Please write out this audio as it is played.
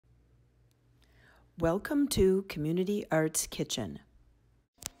Welcome to Community ArtsKitchen.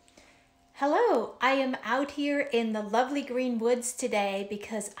 Hello, I am out here in the lovely green woods today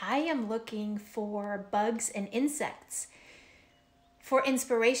because I am looking for bugs and insects for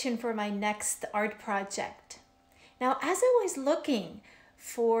inspiration for my next art project. Now, as I was looking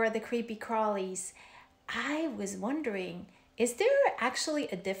for the creepy crawlies, I was wondering, is there actually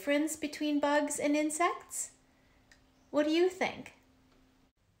a difference between bugs and insects? What do you think?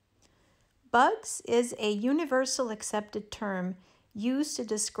 Bugs is a universal accepted term used to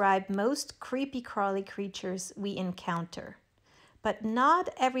describe most creepy crawly creatures we encounter. But not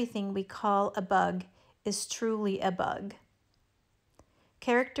everything we call a bug is truly a bug.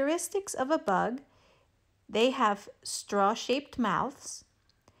 Characteristics of a bug: they have straw-shaped mouths,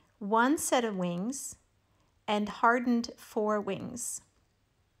 one set of wings, and hardened forewings.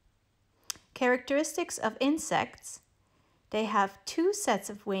 Characteristics of insects: they have two sets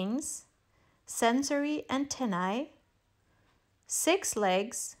of wings, sensory antennae, 6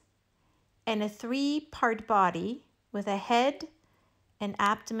 legs, and a 3-part body with a head, an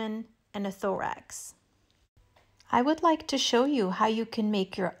abdomen, and a thorax. I would like to show you how you can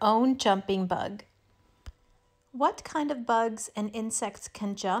make your own jumping bug. What kind of bugs and insects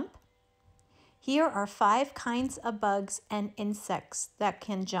can jump? Here are 5 kinds of bugs and insects that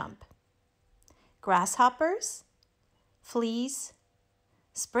can jump: grasshoppers, fleas,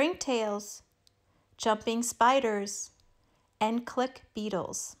 springtails, jumping spiders, and click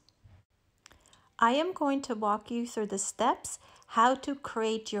beetles. I am going to walk you through the steps how to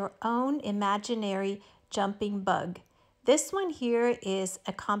create your own imaginary jumping bug. This one here is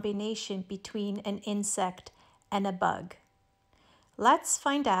a combination between an insect and a bug. Let's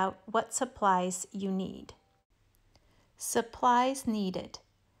find out what supplies you need. Supplies needed: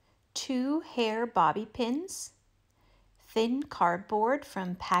 2 hair bobby pins, thin cardboard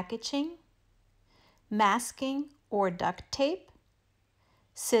from packaging, masking or duct tape,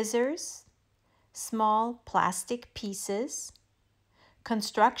 scissors, small plastic pieces,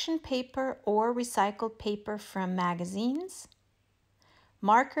 construction paper or recycled paper from magazines,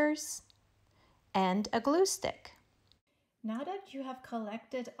 markers, and a glue stick. Now that you have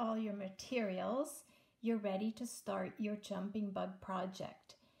collected all your materials, you're ready to start your jumping bug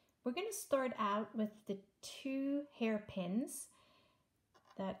project. We're going to start out with the 2 hairpins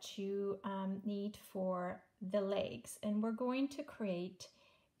that you need for the legs, and we're going to create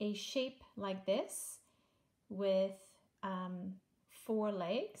a shape like this with 4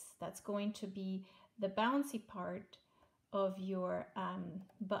 legs. That's going to be the bouncy part of your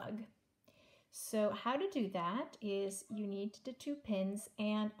bug. So how to do that is you need the 2 pins,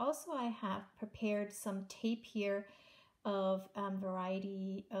 and also I have prepared some tape here of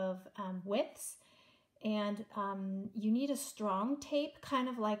variety of widths. And you need a strong tape, kind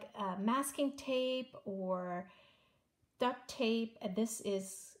of like masking tape or duct tape. And this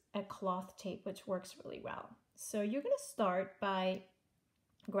is a cloth tape, which works really well. So you're going to start by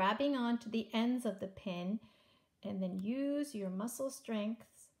grabbing onto the ends of the pin and then use your muscle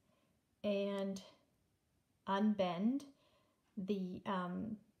strength and unbend the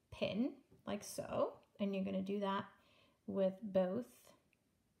pin like so. And you're going to do that with both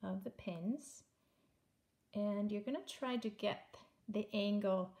of the pins. And you're going to try to get the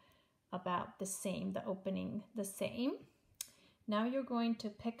angle about the same, the opening the same. Now you're going to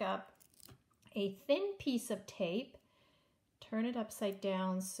pick up a thin piece of tape, turn it upside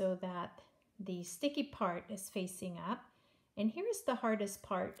down so that the sticky part is facing up. And here's the hardest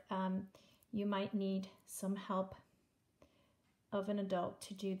part. You might need some help of an adult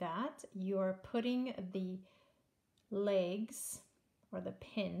to do that. You're putting the legs, or the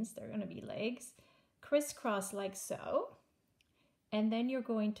pins, they're going to be legs, crisscross like so, and then you're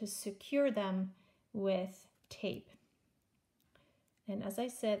going to secure them with tape. And as I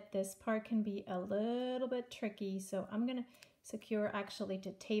said, this part can be a little bit tricky, so I'm going to secure actually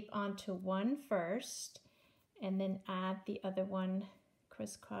to tape onto one first and then add the other one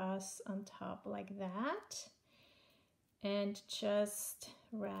crisscross on top like that, and just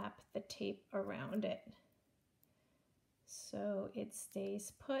wrap the tape around it so it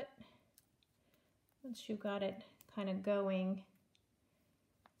stays put. Once you got it kind of going,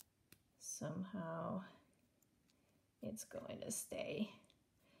 somehow it's going to stay.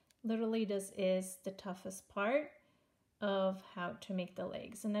 Literally, this is the toughest part of how to make the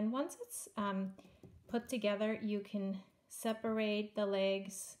legs. And then once it's put together, you can separate the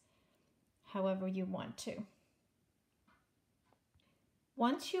legs however you want to.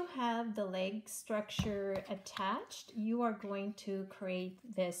 Once you have the leg structure attached, you are going to create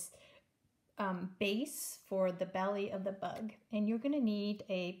this base for the belly of the bug, and you're going to need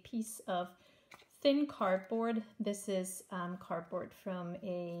a piece of thin cardboard. This is cardboard from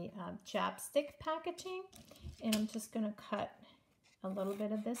a chapstick packaging, and I'm just going to cut a little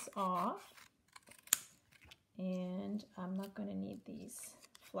bit of this off, and I'm not going to need these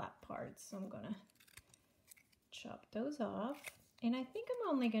flat parts, so I'm going to chop those off. And I think I'm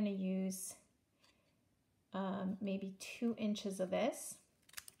only going to use maybe 2 inches of this,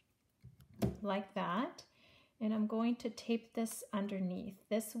 like that. And I'm going to tape this underneath.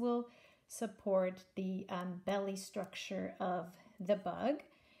 This will support the belly structure of the bug.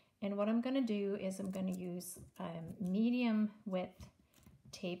 And what I'm going to do is I'm going to use medium width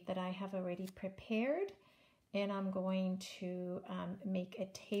tape that I have already prepared. And I'm going to make a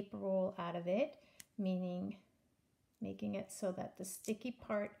tape roll out of it, meaning making it so that the sticky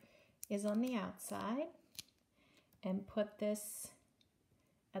part is on the outside, and put this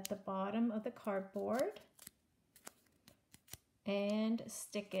at the bottom of the cardboard and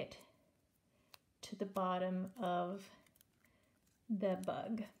stick it to the bottom of the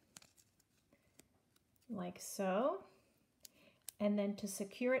bug, like so. And then to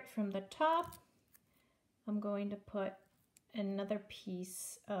secure it from the top, I'm going to put another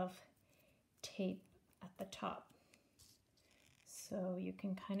piece of tape at the top. So you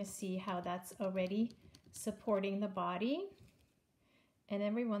can kind of see how that's already supporting the body. And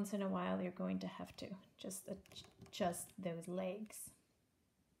every once in a while, you're going to have to just adjust those legs.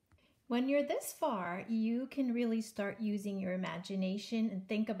 When you're this far, you can really start using your imagination and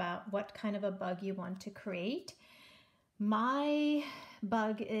think about what kind of a bug you want to create. My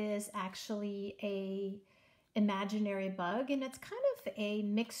bug is actually a imaginary bug, and it's kind of a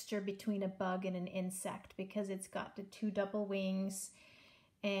mixture between a bug and an insect because it's got the 2 double wings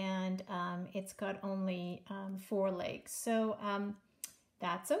and it's got only 4 legs. So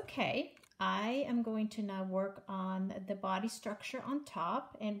that's okay. I am going to now work on the body structure on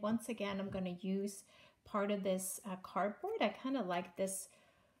top, and once again I'm going to use part of this cardboard. I kind of like this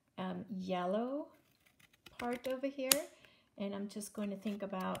yellow part over here, and I'm just going to think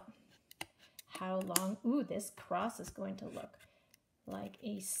about how long, this cross is going to look like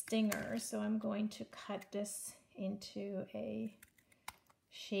a stinger. So I'm going to cut this into a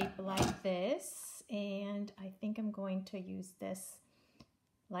shape like this, and I think I'm going to use this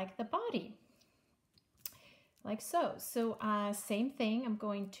like the body, like so. So same thing, I'm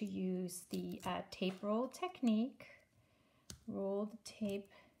going to use the tape roll technique. Roll the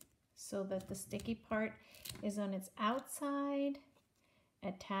tape so that the sticky part is on its outside.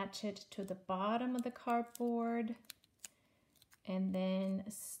 Attach it to the bottom of the cardboard, and then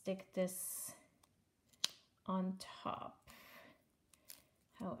stick this on top,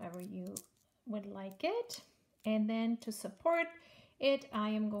 however you would like it. And then to support it, I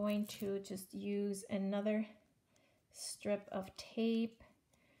am going to just use another strip of tape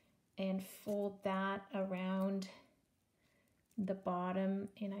and fold that around the bottom,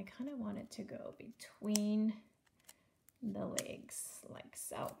 and I kind of want it to go between the legs, like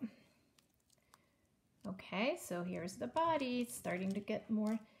so. Okay, so here's the body. It's starting to get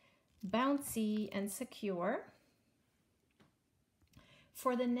more bouncy and secure.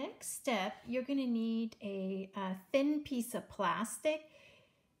 For the next step, you're going to need a thin piece of plastic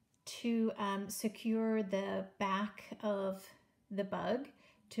to secure the back of the bug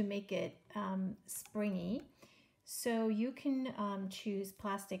to make it springy. So you can choose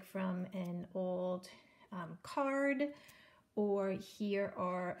plastic from an old card, or here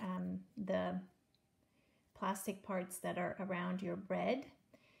are the plastic parts that are around your bread.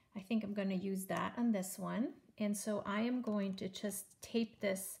 I think I'm going to use that on this one. And so I am going to just tape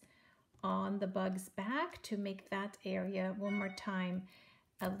this on the bug's back to make that area one more time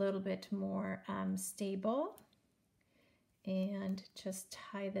a little bit more stable, and just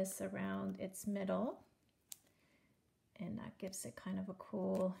tie this around its middle, and that gives it kind of a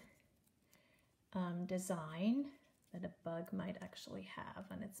cool design that a bug might actually have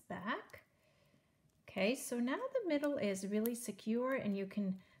on its back. Okay, so now the middle is really secure, and you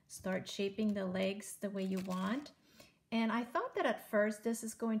can start shaping the legs the way you want. And I thought that at first this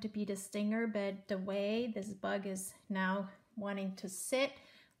is going to be the stinger, but the way this bug is now wanting to sit,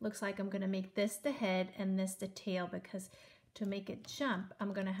 looks like I'm going to make this the head and this the tail, because to make it jump,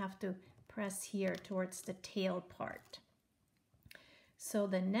 I'm going to have to press here towards the tail part. So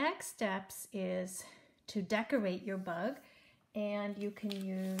the next steps is to decorate your bug, and you can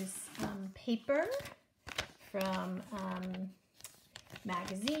use paper from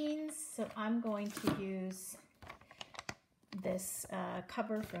magazines. So I'm going to use this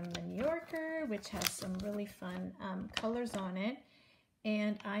cover from the New Yorker, which has some really fun colors on it.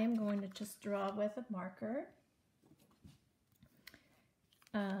 And I am going to just draw with a marker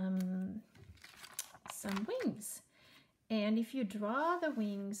some wings. And if you draw the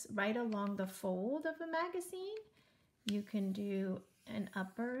wings right along the fold of a magazine, you can do an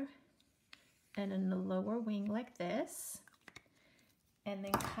upper and a lower wing like this, and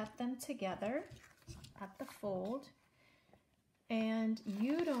then cut them together at the fold. And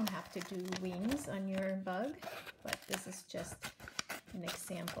you don't have to do wings on your bug, but this is just an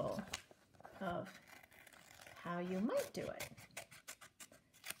example of how you might do it.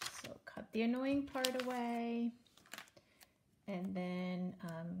 So cut the annoying part away, and then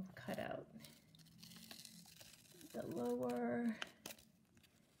cut out the lower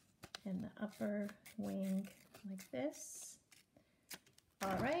and the upper wing like this.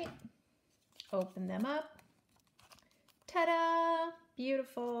 All right, open them up. Ta-da!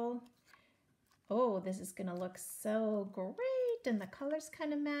 Beautiful. Oh, this is gonna look so great, and the colors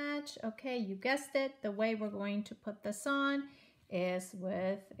kind of match. Okay, you guessed it. The way we're going to put this on is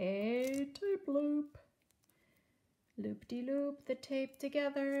with a tape loop. Loop-de-loop the tape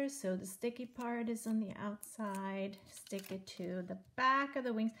together so the sticky part is on the outside. Stick it to the back of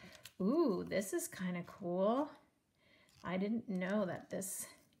the wings. Ooh, this is kind of cool. I didn't know that this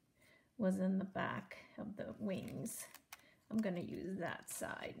was in the back of the wings. I'm gonna use that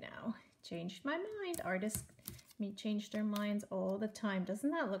side now. Changed my mind. Artists may change their minds all the time.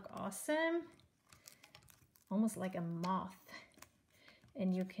 Doesn't that look awesome? Almost like a moth.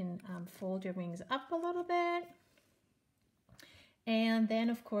 And you can fold your wings up a little bit. And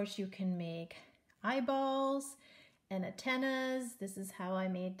then of course you can make eyeballs and antennas. This is how I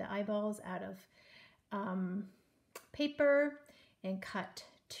made the eyeballs out of paper and cut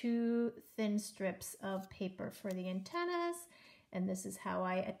 2 thin strips of paper for the antennas, and this is how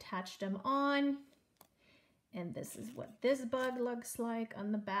I attached them on, and this is what this bug looks like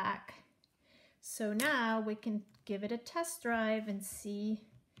on the back. So now we can give it a test drive and see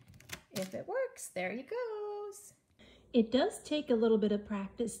if it works. There you goes. It does take a little bit of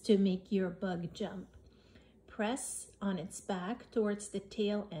practice to make your bug jump. Press on its back towards the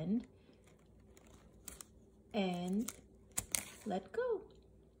tail end and let go.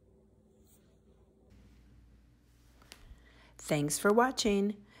 Thanks for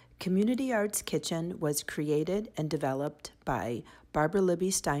watching. Community Arts Kitchen was created and developed by Barbara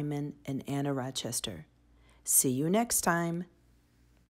Libby Steinman and Anna Rochester. See you next time.